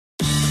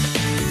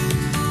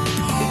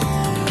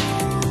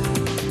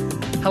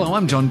Hello,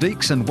 I'm John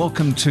Deeks and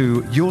welcome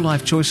to Your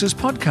Life Choices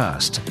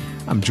podcast.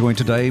 I'm joined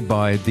today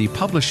by the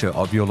publisher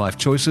of Your Life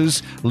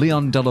Choices,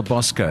 Leon Della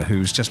Bosca,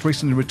 who's just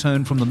recently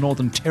returned from the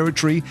Northern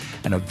Territory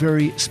and a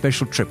very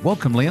special trip.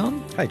 Welcome,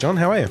 Leon. Hey, John,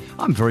 how are you?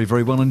 I'm very,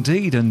 very well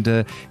indeed.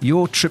 And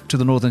your trip to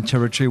the Northern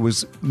Territory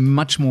was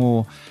much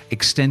more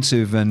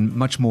extensive and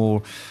much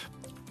more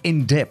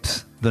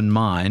in-depth than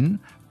mine.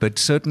 But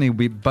certainly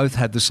we both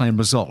had the same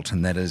result,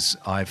 and that is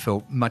I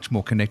felt much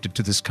more connected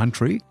to this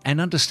country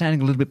and understanding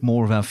a little bit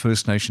more of our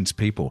First Nations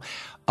people.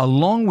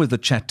 Along with the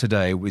chat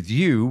today with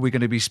you, we're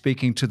going to be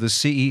speaking to the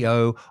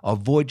CEO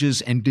of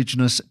Voyages,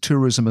 Indigenous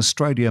Tourism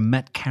Australia,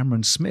 Matt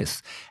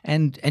Cameron-Smith.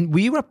 And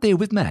were you up there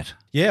with Matt?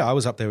 Yeah, I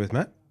was up there with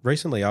Matt.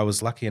 Recently, I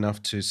was lucky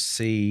enough to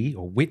see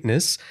or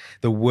witness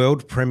the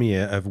world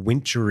premiere of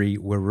Wintjeri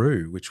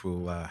Wurroo, which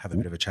we'll have a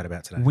bit of a chat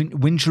about today.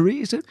 Wintjeri,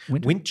 is it?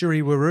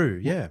 Wintjeri Wurroo,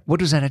 yeah. What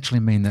does that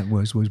actually mean, that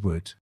words?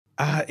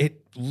 I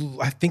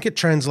think it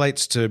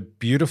translates to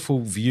beautiful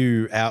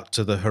view out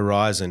to the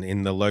horizon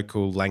in the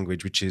local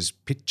language, which is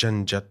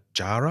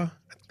Pitjantjatjara.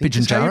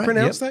 Pitjantjatjara, how you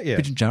pronounce that? Yeah.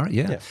 Pitjantjatjara,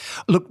 yeah.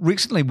 Look,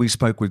 recently we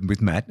spoke with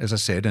Matt, as I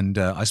said, and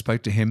I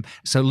spoke to him.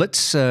 So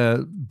let's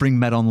bring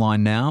Matt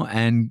online now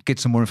and get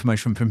some more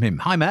information from him.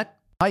 Hi, Matt.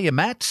 Hiya,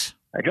 Matt.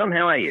 Hey, John,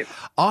 how are you?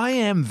 I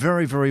am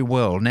very, very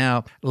well.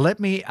 Now,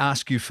 let me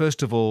ask you,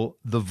 first of all,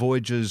 the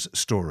Voyages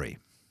story.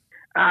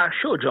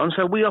 Sure, John.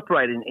 So we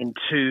operate in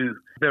two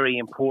very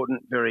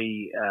important,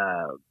 very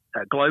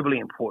globally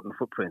important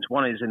footprints.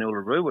 One is in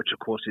Uluru, which, of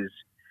course, is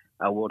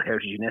a World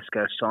Heritage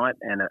UNESCO site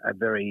and a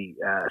very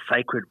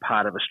sacred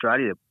part of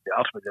Australia,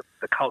 ultimately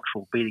the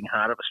cultural beating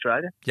heart of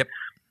Australia. Yep.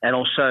 And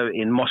also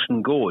in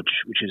Mosman Gorge,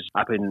 which is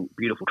up in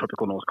beautiful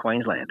tropical North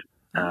Queensland,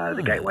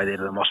 the gateway there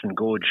to the Mosman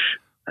Gorge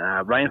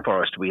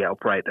rainforest. We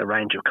operate a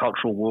range of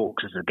cultural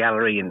walks. There's a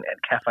gallery and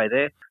cafe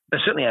there. But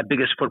certainly our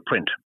biggest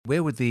footprint.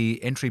 Where would the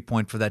entry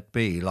point for that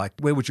be? Like,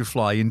 where would you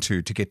fly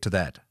into to get to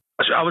that?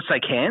 So I would say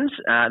Cairns,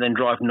 then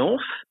drive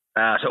north.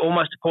 So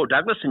almost to Port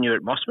Douglas, and you're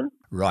at Mosman.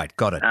 Right,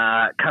 got it.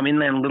 Come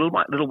inland a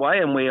little way,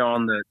 and we are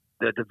on the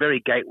very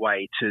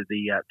gateway to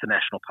the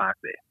national park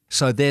there.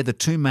 So they're the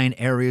two main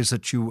areas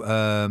that you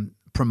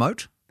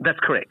promote? That's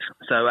correct.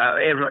 So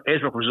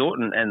Ayers Rock Resort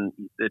and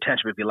the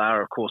township of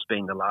Yulara, of course,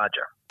 being the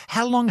larger.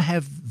 How long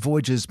have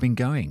Voyages been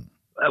going?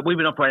 We've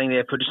been operating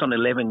there for just under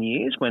 11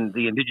 years when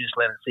the Indigenous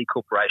Land and Sea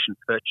Corporation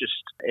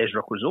purchased Ayers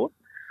Rock Resort,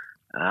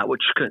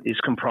 which is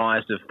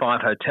comprised of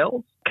 5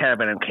 hotels,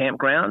 caravan and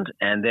campground,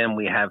 and then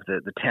we have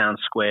the town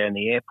square and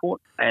the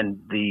airport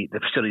and the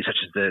facilities such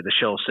as the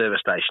Shell service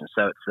station.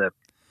 So it's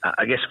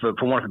I guess for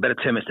want of a better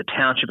term, it's the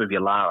township of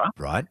Yulara.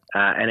 Right.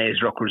 And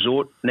Ayers Rock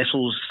Resort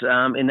nestles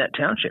in that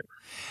township.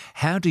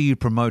 How do you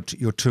promote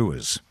your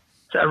tours?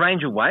 So a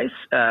range of ways,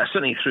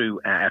 certainly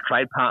through our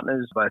trade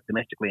partners, both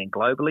domestically and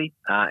globally,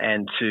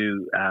 and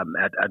to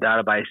a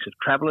database of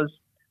travellers.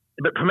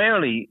 But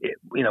primarily,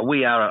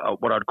 we are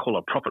what I'd call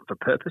a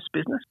profit-for-purpose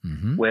business,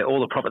 where all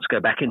the profits go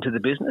back into the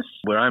business.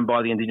 We're owned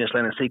by the Indigenous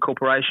Land and Sea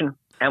Corporation,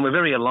 and we're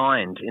very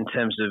aligned in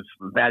terms of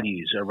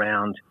values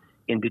around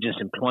Indigenous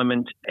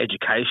employment,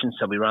 education.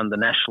 So we run the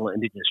National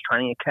Indigenous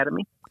Training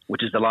Academy,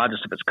 which is the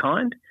largest of its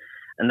kind,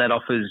 and that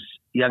offers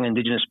young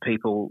Indigenous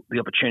people the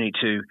opportunity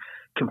to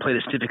complete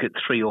a certificate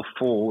 3 or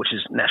 4, which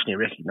is nationally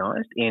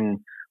recognised, in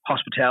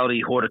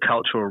hospitality,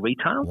 horticulture or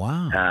retail.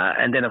 Wow.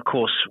 And then, of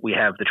course, we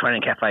have the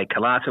training cafe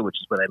Kalata, which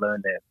is where they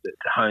learn to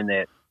hone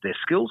their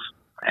skills.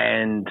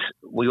 And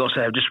we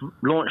also have just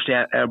launched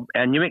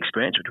our new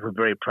experience, which we're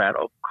very proud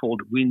of,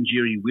 called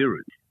Wintjeri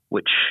Wurroo,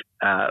 which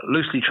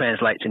loosely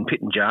translates in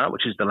Pitjantjatjara,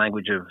 which is the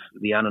language of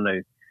the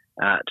Ananu,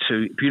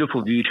 to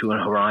beautiful view to an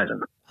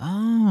horizon.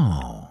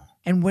 Oh.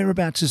 And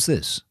whereabouts is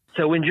this?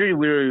 So Wintjeri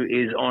Wurroo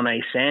is on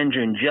a sand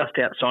dune just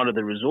outside of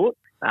the resort,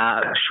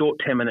 a short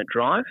 10-minute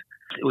drive.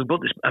 We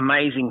built this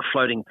amazing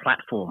floating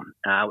platform,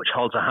 which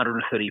holds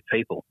 130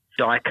 people.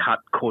 Die-cut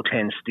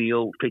Corten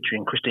steel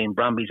featuring Christine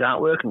Brumby's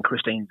artwork, and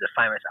Christine's a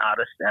famous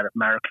artist out of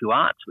Marrickoo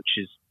Arts, which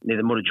is near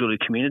the Mutijulu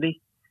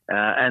community.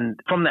 And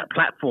from that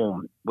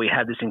platform, we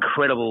have this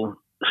incredible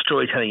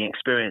storytelling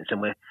experience, and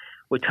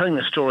we're telling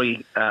the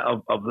story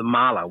of the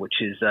Mala,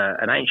 which is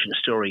an ancient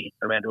story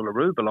around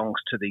Uluru,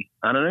 belongs to the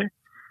Ananu.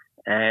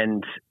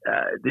 And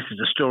this is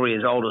a story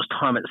as old as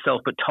time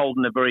itself, but told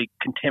in a very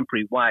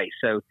contemporary way.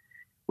 So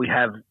we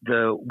have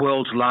the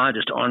world's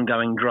largest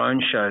ongoing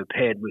drone show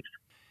paired with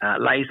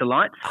laser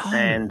lights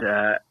and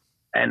a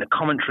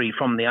commentary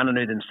from the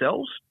Ananu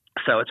themselves.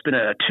 So it's been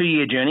a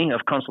 2-year journey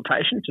of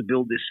consultation to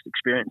build this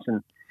experience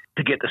and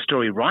to get the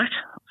story right.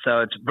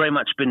 So it's very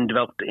much been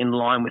developed in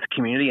line with the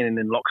community and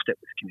in lockstep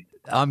with the community.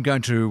 I'm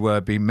going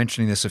to be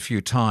mentioning this a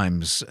few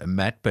times,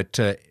 Matt, but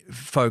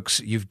folks,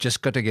 you've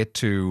just got to get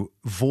to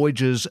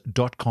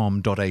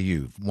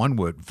voyages.com.au. One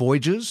word,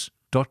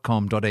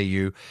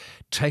 voyages.com.au.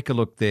 Take a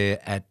look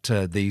there at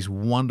these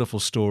wonderful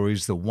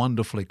stories, the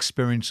wonderful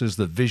experiences,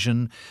 the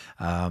vision,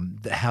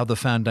 how the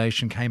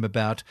foundation came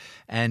about.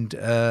 And,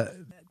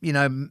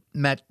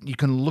 Matt, you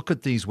can look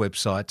at these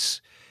websites,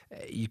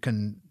 you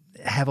can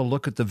have a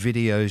look at the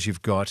videos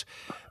you've got,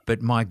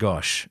 but my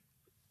gosh,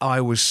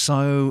 I was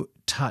so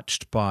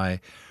touched by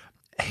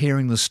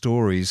hearing the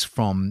stories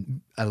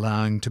from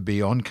allowing to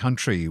be on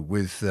country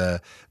with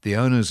the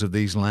owners of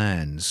these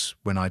lands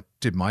when I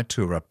did my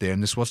tour up there.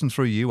 And this wasn't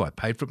through you. I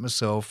paid for it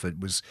myself. It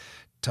was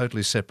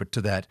totally separate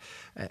to that.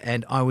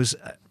 And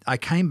I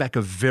came back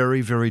a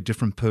very, very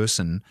different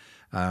person,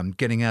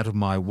 getting out of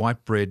my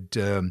white bread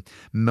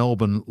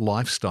Melbourne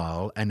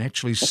lifestyle and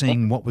actually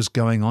seeing what was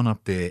going on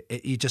up there.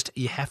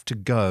 You have to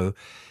go,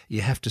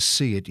 you have to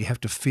see it, you have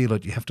to feel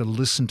it, you have to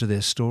listen to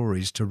their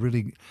stories to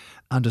really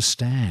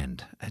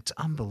understand. It's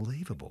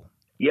unbelievable.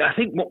 Yeah, I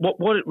think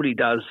what it really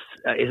does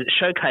is it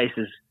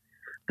showcases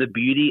the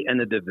beauty and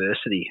the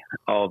diversity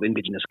of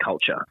Indigenous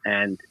culture.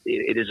 And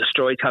it is a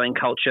storytelling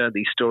culture.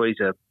 These stories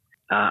are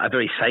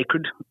very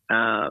sacred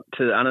to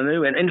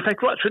Anangu, and in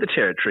fact, right through the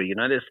territory.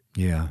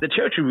 The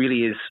territory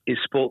really is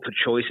sport for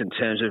choice in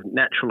terms of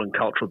natural and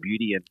cultural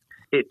beauty, and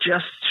it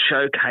just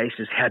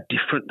showcases how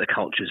different the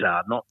cultures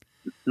are, not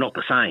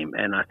the same.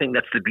 And I think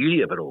that's the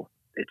beauty of it all.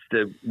 It's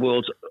the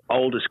world's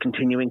oldest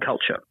continuing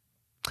culture,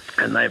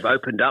 and they've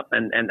opened up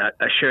and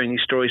are sharing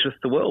these stories with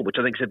the world, which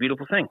I think is a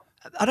beautiful thing.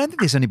 I don't think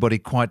there's anybody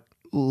quite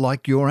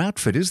like your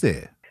outfit, is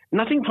there?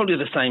 Nothing probably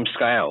the same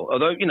scale,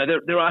 although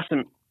there are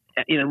some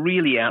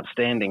really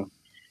outstanding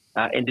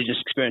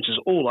Indigenous experiences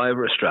all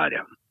over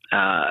Australia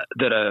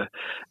that are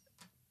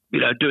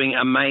doing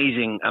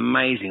amazing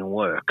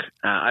work.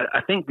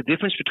 I think the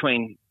difference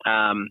between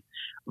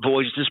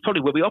Voyages is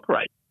probably where we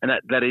operate, and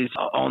that is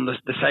on the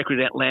sacred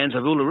lands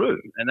of Uluru,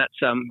 and that's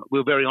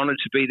we're very honoured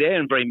to be there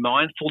and very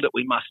mindful that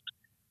we must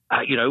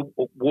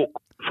walk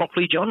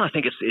properly, John. I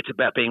think it's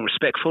about being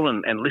respectful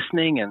and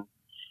listening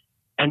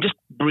and just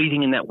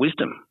breathing in that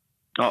wisdom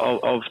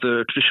of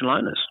the traditional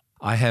owners.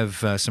 I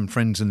have some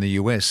friends in the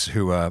US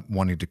who are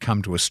wanting to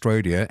come to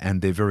Australia,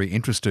 and they're very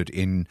interested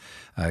in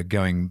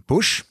going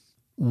bush.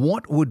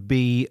 What would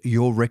be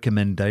your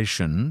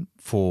recommendation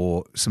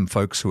for some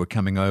folks who are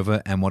coming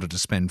over and wanted to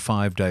spend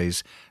 5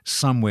 days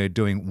somewhere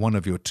doing one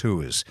of your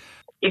tours?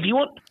 If you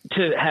want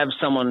to have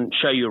someone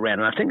show you around,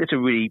 and I think that's a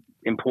really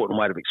important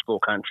way to explore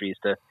country, is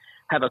to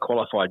have a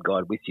qualified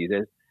guide with you.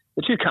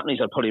 The two companies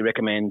I'd probably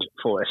recommend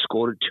for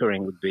escorted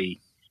touring would be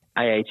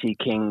AAT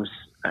Kings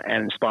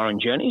and Inspiring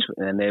Journeys,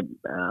 and they're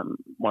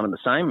one and the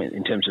same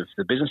in terms of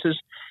the businesses,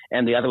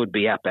 and the other would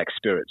be Outback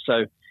Spirit.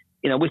 So,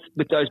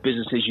 with those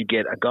businesses, you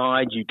get a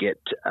guide, you get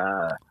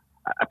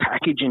a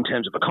package in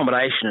terms of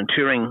accommodation and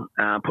touring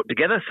put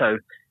together. So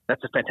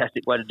that's a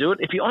fantastic way to do it.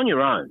 If you're on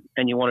your own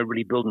and you want to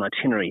really build an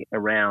itinerary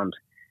around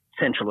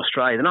Central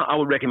Australia, then I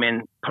would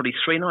recommend probably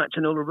 3 nights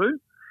in Uluru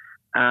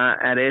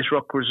at Ayers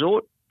Rock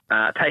Resort,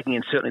 taking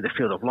in certainly the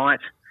Field of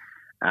Light,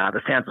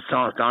 the Sounds of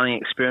Silence dining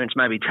experience,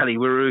 maybe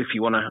Taliwiru if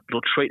you want a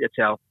little treat. It's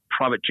our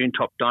private dune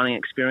top dining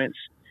experience.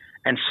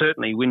 And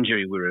certainly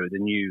Windjeri Wiru, the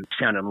new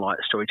sound and light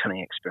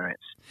storytelling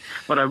experience.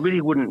 But I really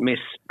wouldn't miss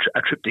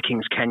a trip to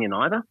Kings Canyon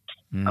either.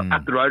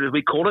 Up the road, as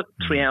we call it,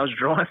 3 hours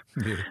drive.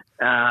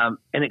 Yeah.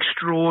 An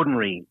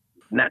extraordinary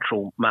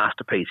natural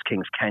masterpiece,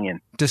 Kings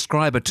Canyon.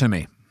 Describe it to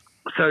me.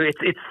 So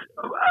it's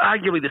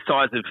arguably the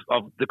size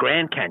of the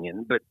Grand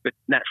Canyon, but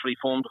naturally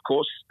formed, of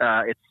course.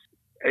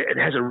 It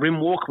has a rim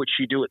walk, which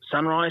you do at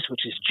sunrise,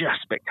 which is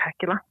just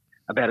spectacular.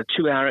 About a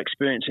 2-hour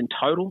experience in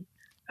total.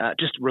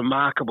 Just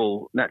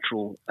remarkable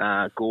natural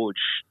gorge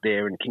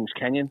there in Kings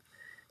Canyon.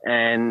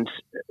 And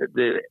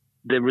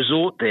the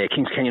resort there,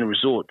 Kings Canyon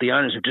Resort, the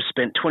owners have just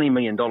spent $20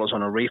 million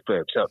on a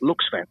refurb, so it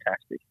looks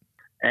fantastic.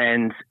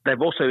 And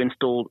they've also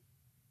installed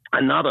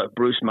another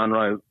Bruce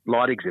Munro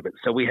light exhibit.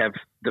 So we have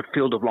the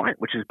Field of Light,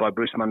 which is by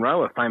Bruce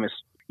Munro, a famous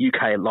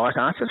UK light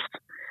artist,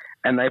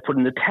 and they put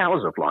in the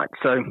Towers of Light.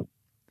 So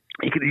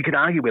you could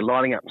argue we're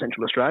lighting up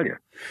Central Australia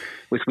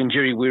with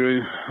Windjeri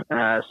Wiru,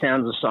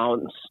 Sounds of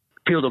Silence,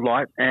 Field of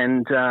Light,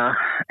 and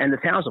the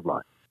Towers of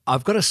Light.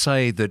 I've got to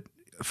say that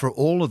for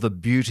all of the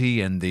beauty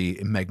and the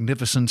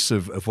magnificence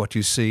of what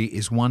you see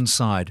is one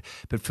side,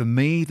 but for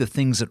me, the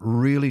things that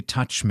really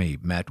touched me,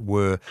 Matt,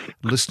 were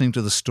listening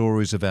to the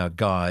stories of our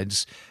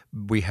guides.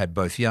 We had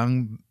both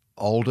young,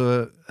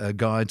 older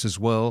guides as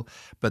well,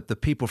 but the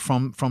people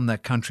from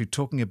that country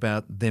talking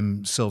about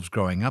themselves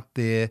growing up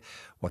there,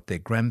 what their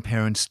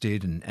grandparents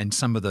did, and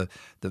some of the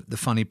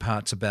funny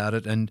parts about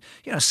it. And,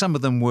 some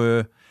of them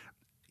were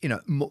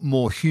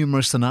more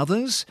humorous than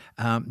others,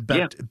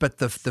 but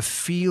the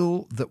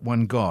feel that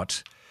one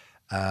got,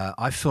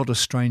 I felt a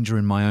stranger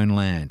in my own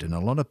land, and a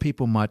lot of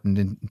people mightn't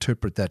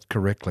interpret that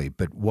correctly.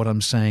 But what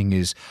I'm saying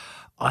is,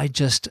 I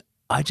just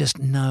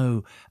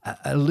know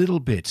a little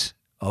bit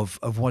of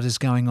what is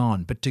going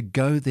on. But to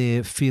go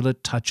there, feel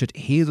it, touch it,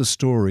 hear the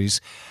stories,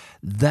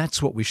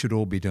 that's what we should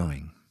all be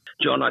doing.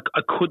 John, I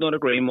could not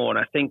agree more, and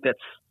I think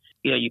that's.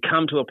 You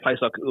come to a place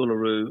like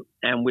Uluru,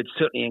 and we'd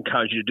certainly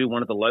encourage you to do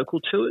one of the local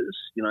tours.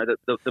 The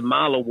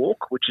Marla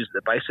Walk, which is the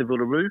base of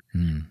Uluru,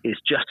 is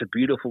just a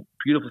beautiful,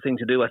 beautiful thing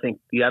to do. I think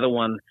the other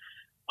one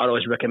I'd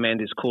always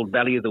recommend is called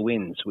Valley of the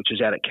Winds, which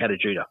is out at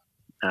Katajuda,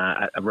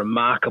 a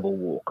remarkable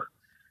walk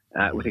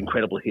with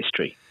incredible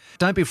history.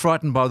 Don't be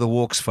frightened by the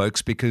walks,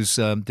 folks, because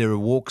there are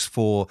walks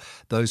for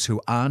those who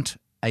aren't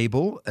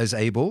able,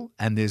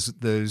 and there's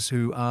those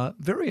who are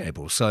very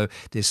able. So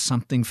there's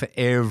something for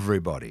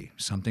everybody,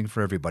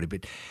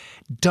 But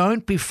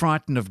don't be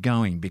frightened of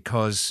going,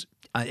 because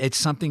it's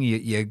something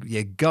you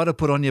got to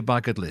put on your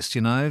bucket list.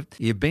 You know,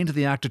 you've been to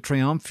the Arc de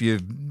Triomphe,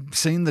 you've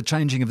seen the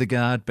changing of the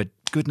guard, but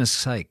goodness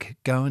sake,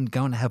 go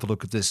and have a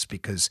look at this,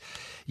 because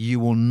you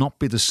will not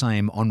be the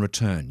same on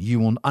return. You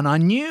will, and I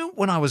knew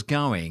when I was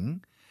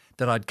going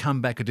that I'd come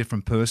back a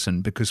different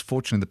person, because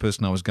fortunately the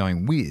person I was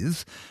going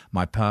with,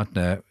 my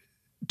partner,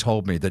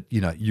 told me that,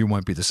 you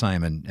won't be the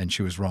same, and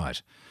she was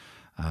right.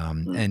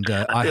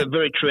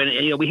 Very true,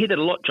 and we hear that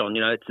a lot, John.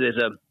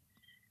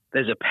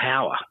 There's a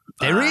power.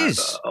 There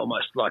is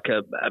almost like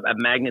a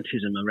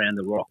magnetism around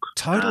the rock.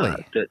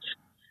 Totally.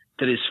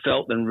 That is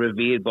felt and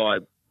revered by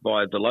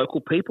the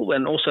local people,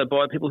 and also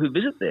by people who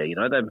visit there.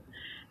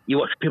 You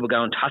watch people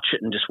go and touch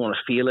it and just want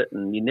to feel it,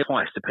 and you never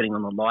twice, depending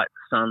on the light,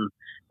 the sun,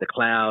 the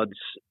clouds.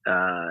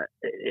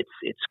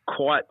 It's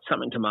quite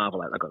something to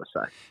marvel at, I've got to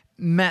say.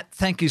 Matt,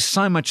 thank you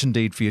so much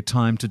indeed for your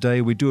time today.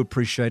 We do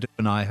appreciate it,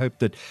 and I hope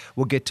that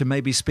we'll get to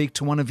maybe speak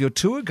to one of your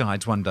tour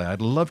guides one day.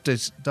 I'd love to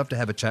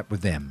have a chat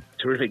with them.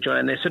 Terrific, John,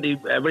 and they're certainly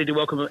ready to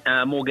welcome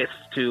more guests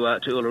to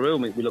Uluru,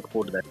 and we look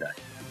forward to that day.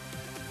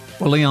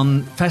 Well,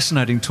 Leon,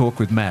 fascinating talk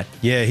with Matt.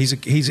 Yeah,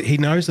 he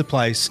knows the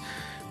place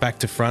back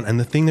to front, and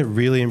the thing that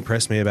really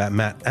impressed me about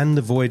Matt and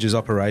the Voyages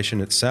operation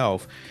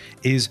itself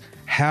is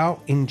how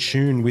in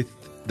tune with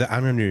the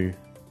Ananu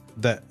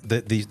that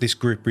this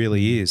group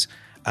really is.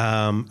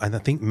 And I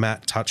think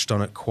Matt touched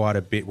on it quite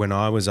a bit when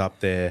I was up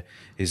there,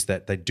 is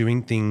that they're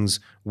doing things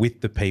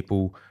with the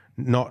people,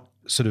 not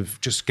sort of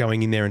just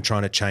going in there and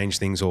trying to change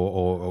things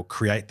or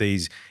create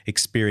these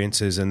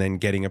experiences and then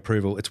getting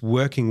approval. It's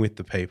working with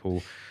the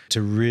people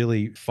to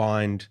really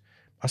find,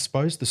 I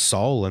suppose, the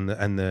soul and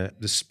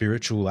the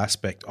spiritual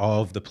aspect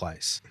of the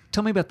place.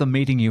 Tell me about the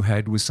meeting you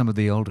had with some of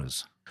the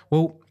elders.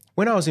 Well,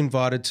 when I was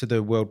invited to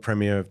the world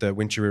premiere of the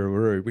Winturi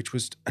Uluru, which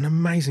was an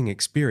amazing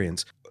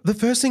experience, the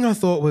first thing I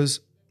thought was,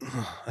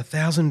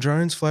 1,000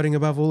 drones floating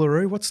above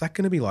Uluru, what's that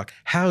going to be like?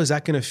 How is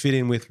that going to fit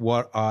in with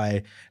what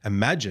I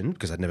imagined,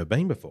 because I'd never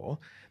been before,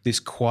 this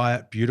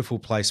quiet, beautiful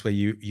place where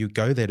you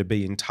go there to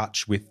be in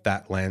touch with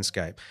that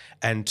landscape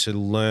and to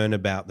learn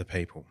about the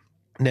people.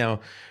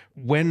 Now,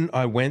 when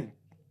I went,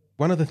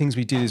 one of the things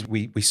we did is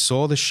we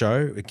saw the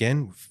show,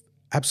 again,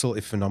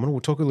 absolutely phenomenal.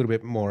 We'll talk a little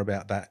bit more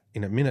about that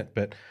in a minute,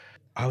 but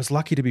I was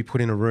lucky to be put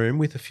in a room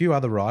with a few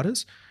other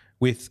writers,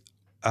 with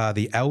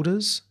the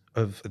elders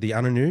of the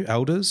Ananu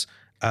elders,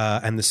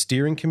 and the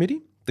steering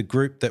committee, the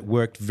group that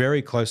worked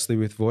very closely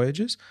with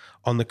Voyages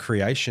on the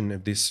creation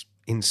of this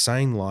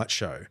insane light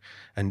show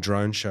and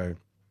drone show.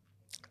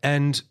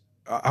 And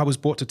I was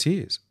brought to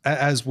tears,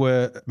 as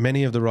were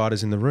many of the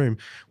writers in the room.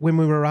 When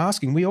we were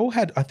asking, we all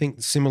had, I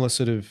think, similar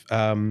sort of,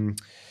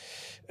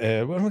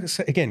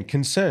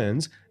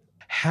 concerns.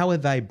 How are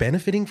they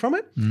benefiting from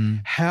it?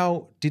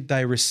 How did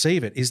they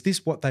receive it? Is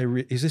this what they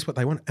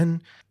want?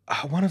 And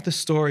one of the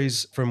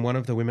stories from one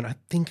of the women, I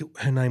think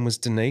her name was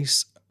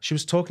Denise, she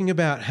was talking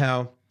about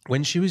how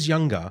when she was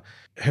younger,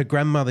 her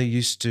grandmother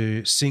used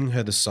to sing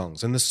her the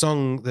songs, and the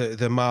song,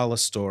 the Mala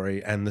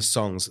story and the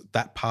songs,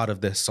 that part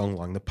of their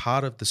songline, the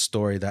part of the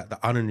story that the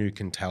Ananu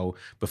can tell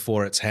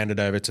before it's handed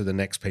over to the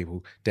next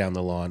people down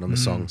the line on the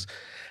songs.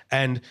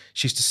 And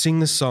she used to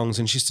sing the songs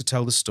and she used to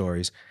tell the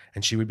stories,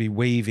 and she would be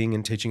weaving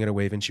and teaching her to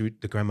weave, and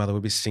the grandmother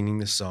would be singing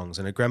the songs,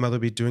 and her grandmother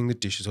would be doing the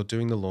dishes or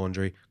doing the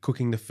laundry,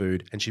 cooking the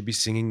food, and she'd be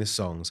singing the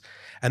songs.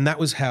 And that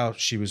was how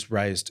she was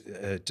raised.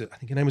 I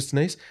think her name was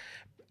Denise.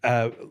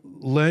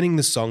 Learning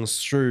the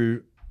songs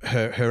through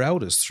her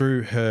elders,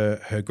 through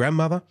her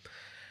grandmother.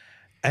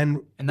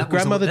 And that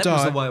grandmother that died.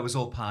 was the way it was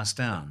all passed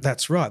down.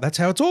 That's right. That's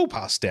how it's all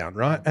passed down,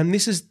 right? And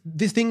this is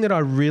the thing that I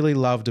really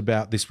loved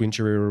about this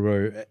Winturi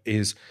Uluru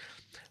is,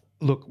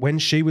 look, when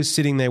she was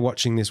sitting there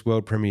watching this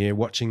world premiere,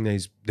 watching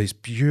these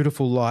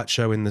beautiful light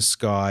show in the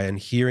sky and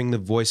hearing the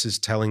voices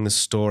telling the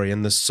story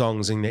and the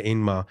songs in the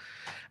Inma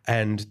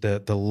and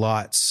the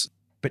lights,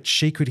 but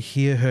she could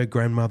hear her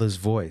grandmother's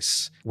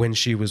voice when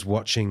she was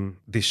watching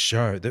this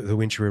show, the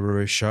Winturi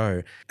Uluru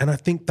show. And I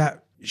think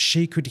that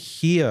she could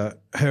hear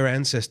her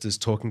ancestors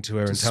talking to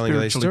her and telling her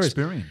these stories.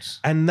 Experience.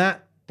 And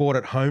that brought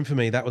it home for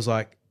me. That was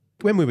like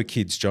when we were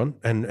kids, John,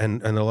 and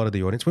a lot of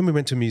the audience, when we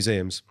went to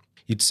museums,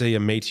 you'd see a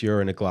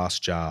meteor in a glass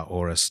jar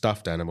or a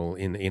stuffed animal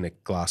in a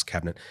glass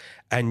cabinet,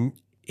 and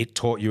it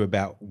taught you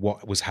about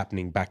what was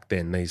happening back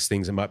then, these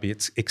things that might be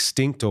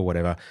extinct or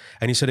whatever.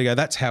 And you sort of go,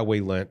 that's how we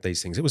learnt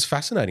these things. It was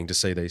fascinating to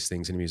see these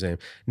things in a museum.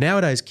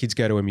 Nowadays, kids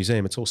go to a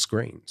museum, it's all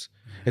screens.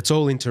 It's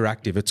all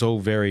interactive. It's all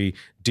very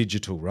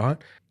digital, right?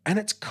 And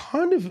it's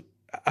kind of,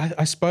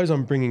 I suppose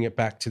I'm bringing it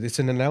back to this,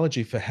 an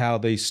analogy for how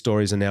these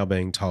stories are now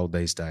being told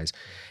these days,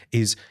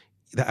 is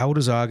the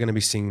elders are going to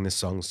be singing the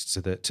songs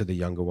to the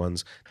younger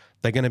ones.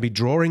 They're going to be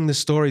drawing the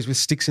stories with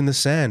sticks in the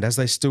sand, as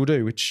they still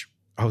do, which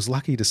I was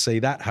lucky to see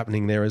that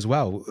happening there as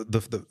well.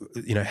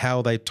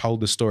 How they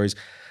told the stories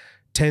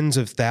tens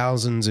of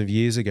thousands of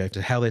years ago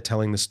to how they're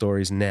telling the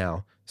stories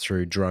now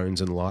through drones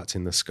and lights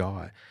in the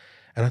sky.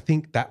 And I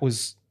think that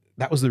was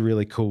the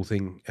really cool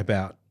thing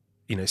about,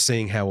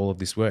 seeing how all of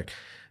this worked.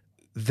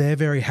 They're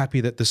very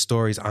happy that the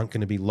stories aren't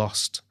going to be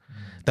lost,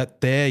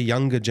 that their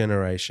younger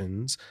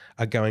generations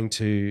are going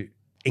to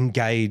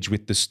engage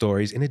with the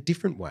stories in a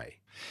different way.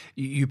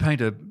 You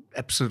paint an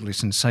absolutely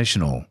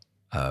sensational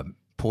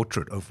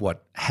portrait of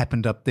what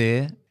happened up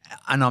there.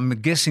 And I'm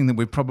guessing that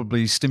we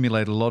probably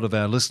stimulate a lot of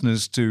our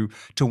listeners to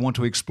want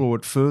to explore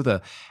it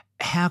further.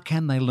 How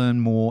can they learn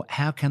more?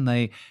 How can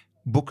they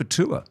book a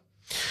tour?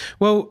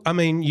 Well, I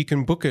mean, you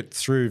can book it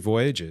through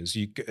Voyages.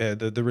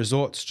 The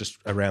resort's just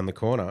around the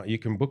corner. You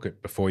can book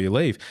it before you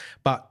leave.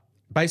 But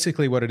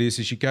basically what it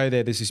is you go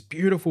there, there's this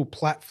beautiful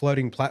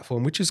floating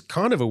platform, which is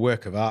kind of a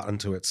work of art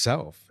unto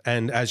itself.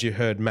 And as you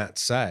heard Matt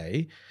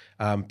say,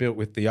 built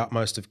with the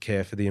utmost of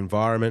care for the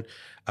environment.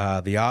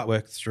 The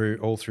artwork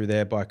all through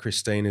there by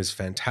Christine is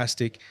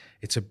fantastic.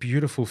 It's a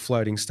beautiful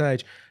floating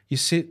stage. You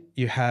sit,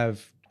 you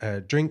have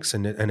drinks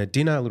and a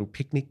dinner, little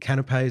picnic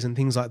canapes and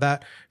things like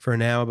that for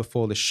an hour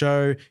before the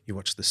show. You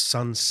watch the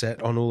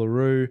sunset on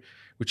Uluru,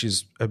 which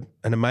is an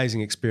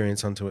amazing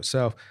experience unto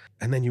itself.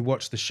 And then you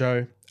watch the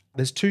show.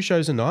 There's 2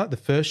 shows a night. The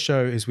first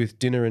show is with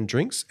dinner and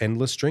drinks,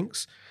 endless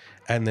drinks,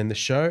 and then the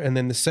show. And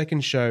then the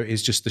second show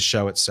is just the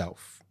show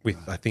itself with,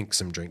 I think,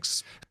 some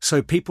drinks.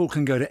 So people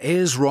can go to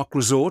Ayers Rock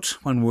Resort,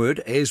 one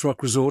word,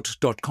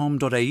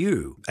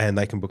 ayersrockresort.com.au. And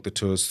they can book the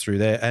tours through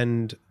there.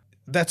 And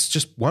that's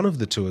just one of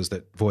the tours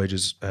that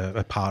Voyages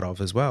are part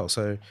of as well.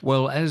 So,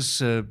 well,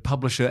 as a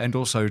publisher and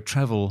also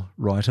travel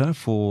writer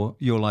for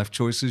Your Life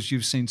Choices,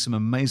 you've seen some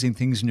amazing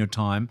things in your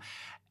time.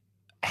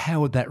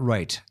 How would that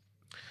rate?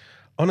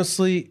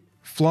 Honestly,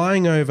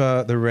 flying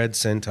over the Red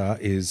Centre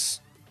is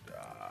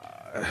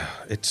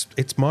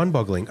it's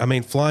mind-boggling. I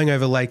mean, flying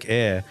over Lake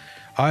Eyre,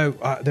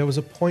 there was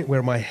a point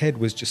where my head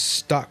was just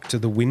stuck to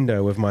the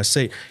window of my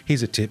seat.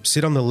 Here's a tip.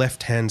 Sit on the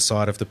left-hand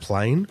side of the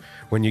plane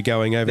when you're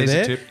going over there.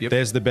 There's a tip, yep.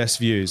 There's the best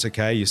views,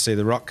 okay? You see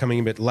the rock coming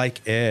in, but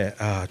Lake Eyre,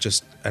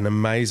 just an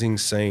amazing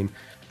scene.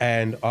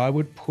 And I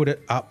would put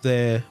it up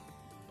there.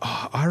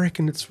 I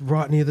reckon it's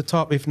right near the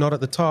top, if not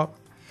at the top.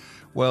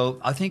 Well,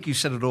 I think you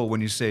said it all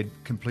when you said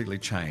completely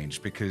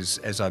changed, because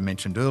as I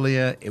mentioned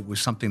earlier, it was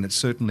something that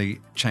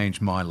certainly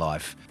changed my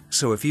life.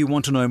 So if you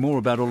want to know more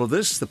about all of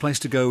this, the place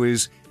to go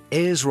is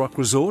Ayers Rock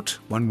Resort,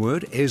 one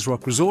word,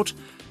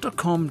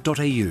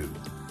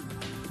 ayersrockresort.com.au.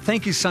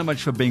 Thank you so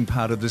much for being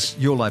part of this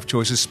Your Life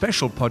Choices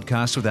special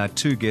podcast with our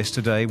 2 guests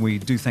today. We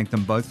do thank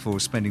them both for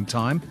spending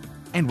time,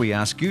 and we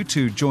ask you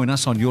to join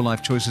us on Your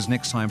Life Choices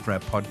next time for our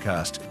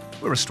podcast.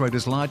 We're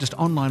Australia's largest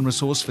online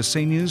resource for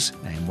seniors,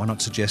 and why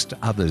not suggest to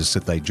others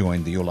that they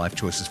join the Your Life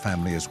Choices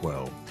family as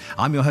well.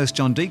 I'm your host,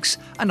 John Deeks,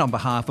 and on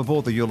behalf of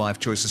all the Your Life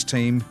Choices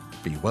team,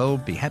 be well,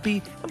 be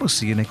happy, and we'll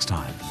see you next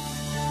time.